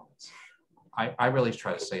get the illness. I really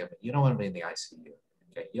try to say, you don't want to be in the ICU.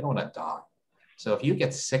 Okay, you don't want to die. So if you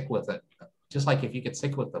get sick with it, just like if you get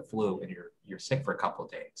sick with the flu and you're sick for a couple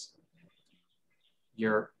of days,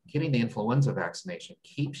 you're getting the influenza vaccination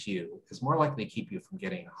is more likely to keep you from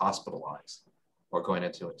getting hospitalized or going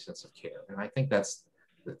into intensive care. And I think that's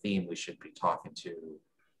the theme we should be talking to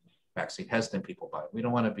vaccine hesitant people about. We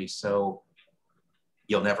don't want to be so,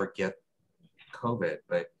 you'll never get COVID,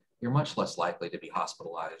 but you're much less likely to be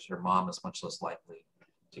hospitalized. Your mom is much less likely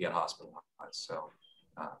to get hospitalized. So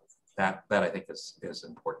that I think is an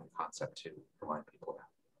important concept to remind people about.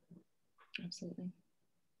 Absolutely.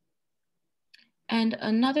 And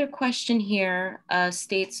another question here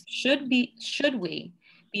states, should we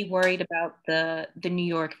be worried about the New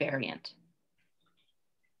York variant?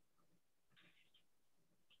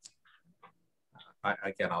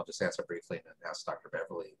 Again, I'll just answer briefly and then ask Dr.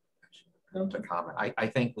 Beverley to comment. I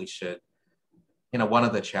think we should, one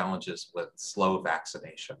of the challenges with slow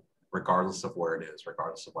vaccination, regardless of where it is,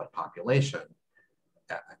 regardless of what population,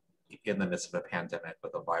 in the midst of a pandemic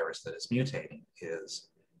with a virus that is mutating is,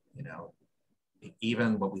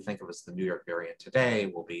 even what we think of as the New York variant today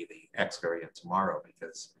will be the X variant tomorrow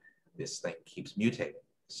because this thing keeps mutating.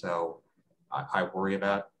 So I worry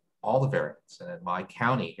about all the variants. And in my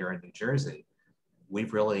county here in New Jersey,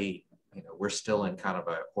 we've really, we're still in kind of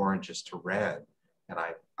a oranges to red. And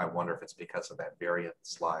I wonder if it's because of that variant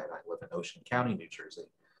slide. I live in Ocean County, New Jersey,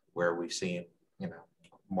 where we've seen,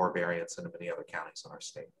 more variants than in many other counties in our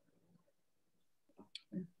state.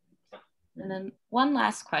 And then one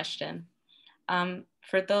last question.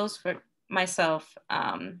 For myself,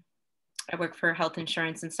 I work for health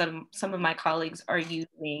insurance, and some of my colleagues are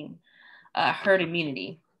using herd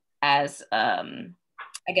immunity as,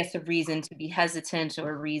 I guess, a reason to be hesitant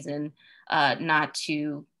or a reason not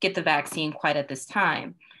to get the vaccine quite at this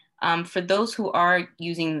time. For those who are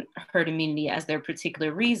using herd immunity as their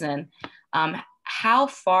particular reason, how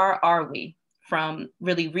far are we from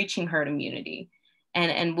really reaching herd immunity?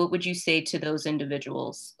 And what would you say to those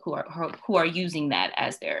individuals who are using that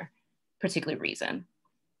as their particular reason?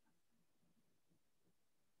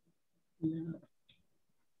 Yeah.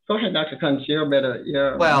 Go ahead, Dr. Kountz. You're better.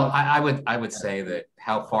 Yeah. Well, I would say that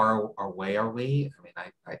how far away are we? I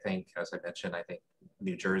mean, I think, as I mentioned, I think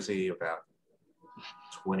New Jersey, about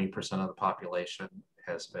 20% of the population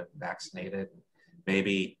has been vaccinated.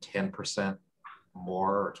 Maybe 10%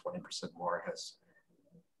 more or 20% more has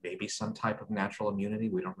maybe some type of natural immunity.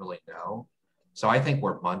 We don't really know. So I think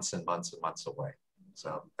we're months and months and months away.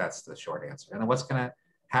 So that's the short answer. And then what's going to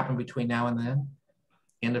happen between now and then?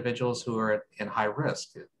 Individuals who are in high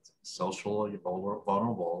risk, socially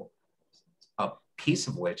vulnerable, a piece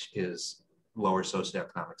of which is lower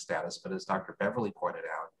socioeconomic status. But as Dr. Beverley pointed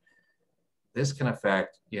out, this can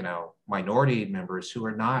affect, minority members who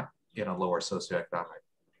are not in a lower socioeconomic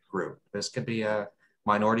group. This could be a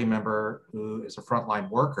minority member who is a frontline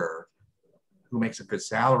worker who makes a good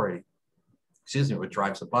salary, who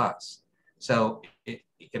drives a bus. So,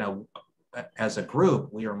 as a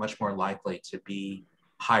group, we are much more likely to be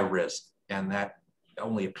high risk, and that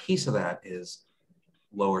only a piece of that is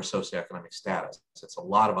lower socioeconomic status. It's a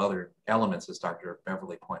lot of other elements, as Dr.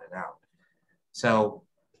 Beverley pointed out. So,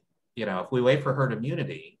 if we wait for herd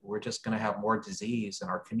immunity, we're just going to have more disease in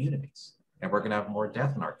our communities, and we're going to have more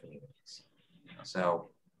death in our communities. So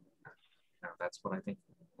that's what I think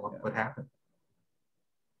would happen.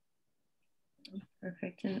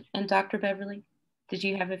 Perfect. And Dr. Beverley, did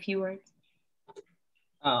you have a few words?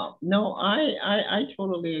 No, I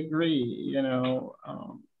totally agree.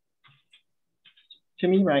 To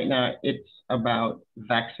me right now, it's about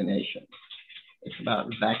vaccination. It's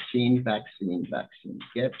about vaccine.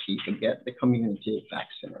 Get the community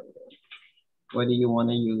vaccinated. Whether you want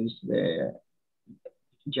to use the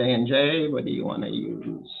J&J, whether you want to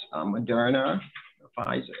use Moderna,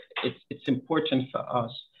 Pfizer, it's important for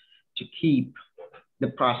us to keep the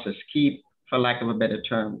process, for lack of a better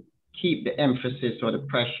term, keep the emphasis or the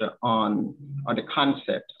pressure on, or the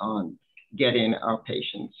concept on getting our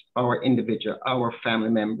patients, our individual, our family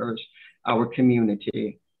members, our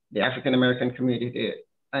community, the African-American community,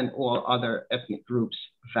 and all other ethnic groups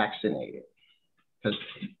vaccinated. Because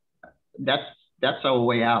that's our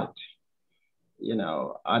way out.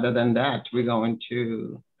 Other than that, we're going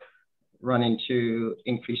to run into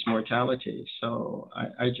increased mortality. So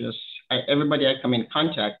everybody I come in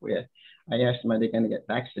contact with, I ask them, are they going to get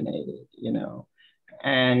vaccinated,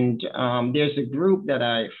 And there's a group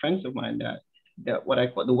friends of mine that what I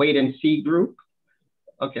call the wait and see group.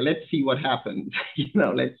 Okay, let's see what happens,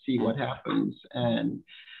 let's see what happens.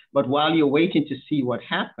 But while you're waiting to see what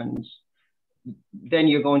happens, then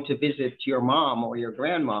you're going to visit your mom or your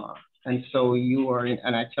grandma. And so you are in,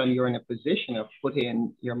 and I tell you, you're in a position of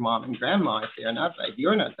putting your mom and grandma, if you're not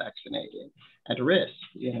vaccinated, at risk,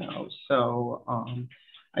 you know. So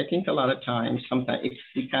I think a lot of times, sometimes if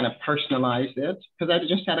we kind of personalize it, because I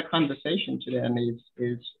just had a conversation today, and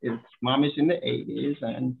is mom is in the 80s,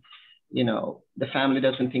 and you know, the family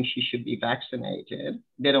doesn't think she should be vaccinated.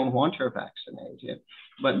 They don't want her vaccinated,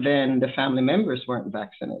 but then the family members weren't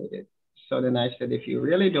vaccinated. So then I said, if you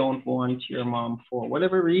really don't want your mom for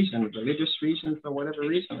whatever reason, religious reasons or whatever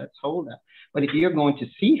reason, let's hold that. But if you're going to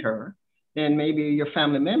see her, then maybe your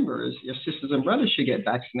family members, your sisters and brothers should get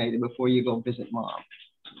vaccinated before you go visit mom,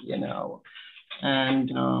 you know. And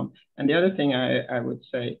the other thing I would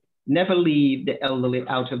say, never leave the elderly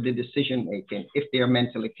out of the decision making if they're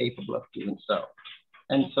mentally capable of doing so.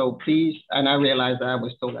 And so please, and I realized I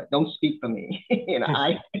was told that, don't speak for me, you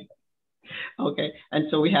know, okay, and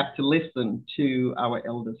so we have to listen to our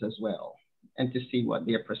elders as well, and to see what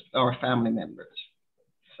their our family members.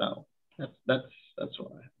 So that's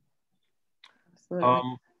what I have.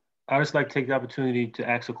 I just like to take the opportunity to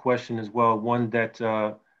ask a question as well, one that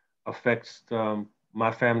affects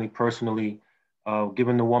my family personally.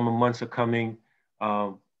 Given the warmer months are coming,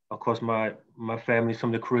 of course, my family's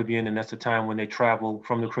from the Caribbean, and that's the time when they travel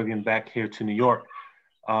from the Caribbean back here to New York.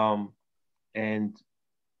 And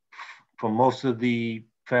for most of the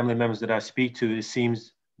family members that I speak to, it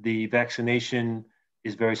seems the vaccination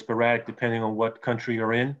is very sporadic depending on what country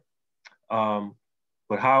you're in.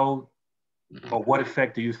 But how or what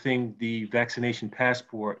effect do you think the vaccination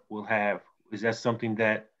passport will have? Is that something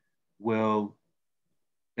that will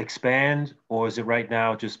expand, or is it right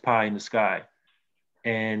now just pie in the sky?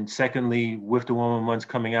 And secondly, with the warmer months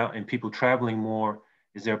coming out and people traveling more,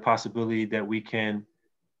 is there a possibility that we can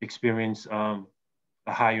experience a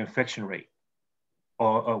higher infection rate,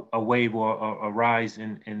 or a wave or a rise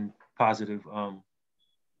in positive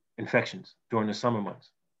infections during the summer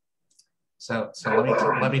months? So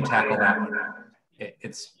let me tackle that one.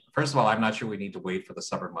 It's, first of all, I'm not sure we need to wait for the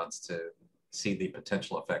summer months to see the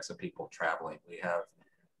potential effects of people traveling.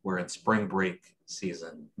 We're in spring break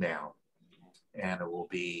season now, and it will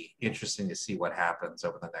be interesting to see what happens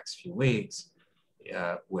over the next few weeks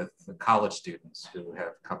with the college students who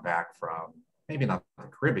have come back from maybe not the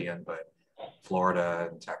Caribbean, but Florida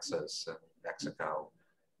and Texas and Mexico.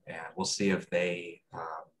 And we'll see if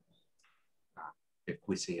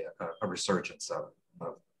we see a resurgence of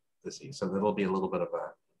the disease. So that'll be a little bit of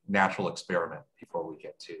a natural experiment before we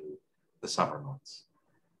get to the summer months.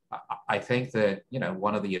 I think that, you know,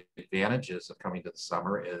 one of the advantages of coming to the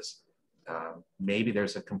summer is maybe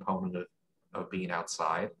there's a component of being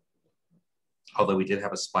outside, although we did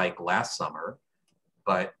have a spike last summer.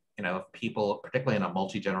 But, you know, if people, particularly in a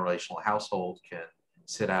multi-generational household, can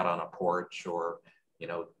sit out on a porch or, you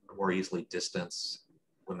know, more easily distance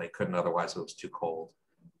when they couldn't otherwise if it was too cold,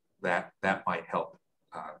 that might help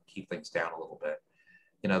keep things down a little bit.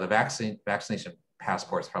 You know, the vaccination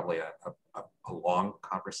passport is probably a long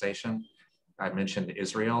conversation. I mentioned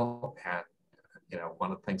Israel, and you know,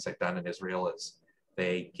 one of the things they've done in Israel is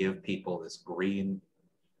they give people this green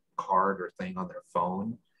card or thing on their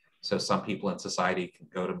phone. So some people in society can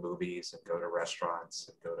go to movies and go to restaurants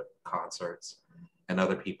and go to concerts, and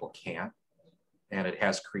other people can't. And it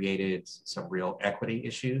has created some real equity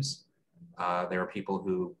issues. There are people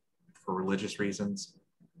who, for religious reasons,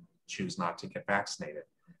 choose not to get vaccinated,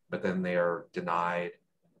 but then they are denied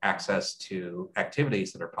access to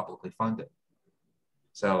activities that are publicly funded.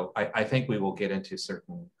 So I think we will get into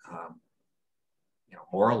certain you know,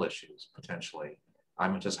 moral issues potentially.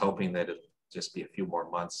 I'm just hoping that it'll just be a few more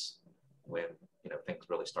months when, you know, things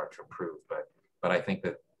really start to improve. But I think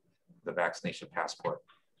that the vaccination passport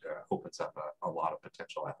opens up a lot of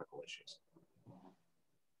potential ethical issues.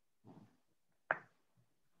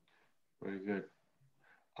 Very good.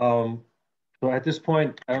 So at this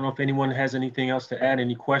point, I don't know if anyone has anything else to add,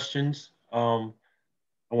 any questions. I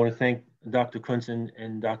want to thank Dr. Kountz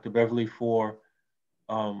and Dr. Beverley for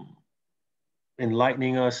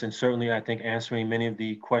enlightening us, and certainly I think answering many of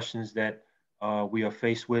the questions that we are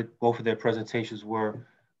faced with. Both of their presentations were,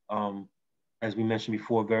 as we mentioned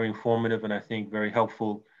before, very informative, and I think very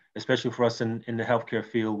helpful, especially for us in the healthcare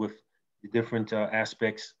field with the different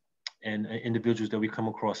aspects and individuals that we come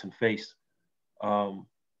across and face.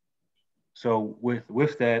 So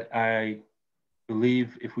with that, I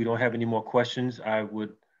believe if we don't have any more questions, I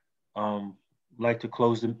would like to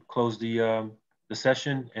close the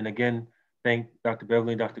session. And again, thank Dr.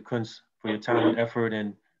 Beverley and Dr. Kountz for your time and effort,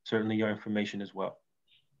 and certainly your information as well.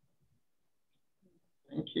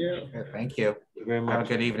 Thank you. Thank you. Thank you very much. Have a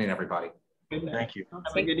good evening, everybody. Good night. Thank you. Have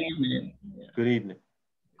a good evening. Yeah. Good evening.